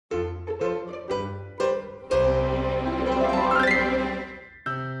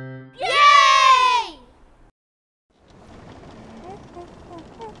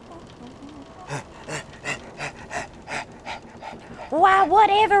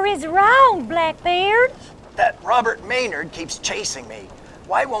Whatever is wrong, Blackbeard? That Robert Maynard keeps chasing me.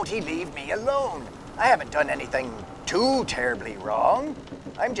 Why won't he leave me alone? I haven't done anything too terribly wrong.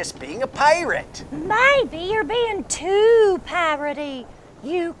 I'm just being a pirate. Maybe you're being too piratey.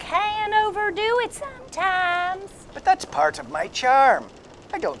 You can overdo it sometimes. But that's part of my charm.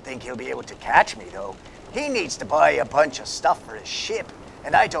 I don't think he'll be able to catch me, though. He needs to buy a bunch of stuff for his ship,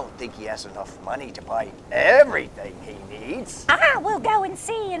 and I don't think he has enough money to buy everything he needs. I will go and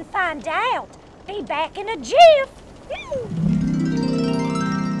see and find out. Be back in a jiff.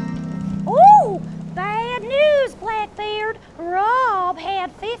 Ooh, bad news, Blackbeard. Rob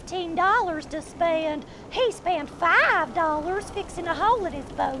had $15 to spend. He spent $5 fixing a hole in his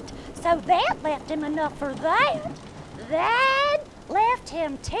boat, so that left him enough for that. That left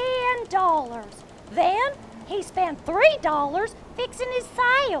him $10. Then he spent $3 fixing his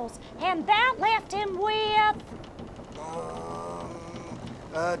sails, and that left him with...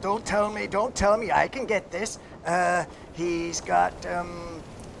 Don't tell me, I can get this. He's got,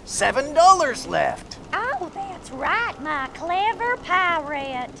 $7 left. Oh, that's right, my clever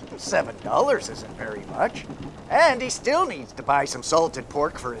pirate. $7 isn't very much. And he still needs to buy some salted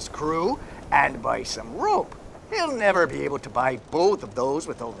pork for his crew and buy some rope. He'll never be able to buy both of those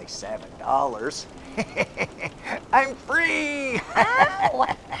with only $7. I'm free! Oh,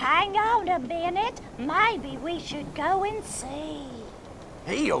 hang on a minute. Maybe we should go and see.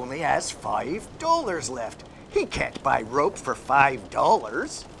 He only has $5 left. He can't buy rope for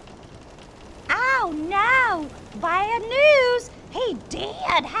 $5. Oh, no. Bad news. He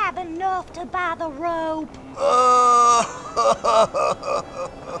did have enough to buy the rope. Oh,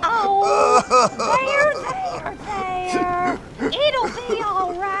 there. It'll be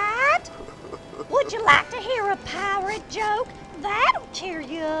all right. Would you like to hear a pirate joke? That'll cheer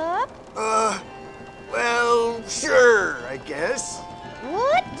you up. Well, sure, I guess.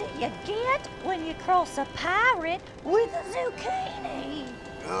 What do you get when you cross a pirate with a zucchini?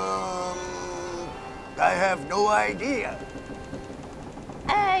 I have no idea.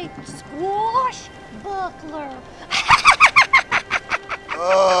 A squash buckler.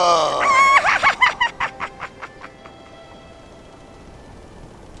 Oh.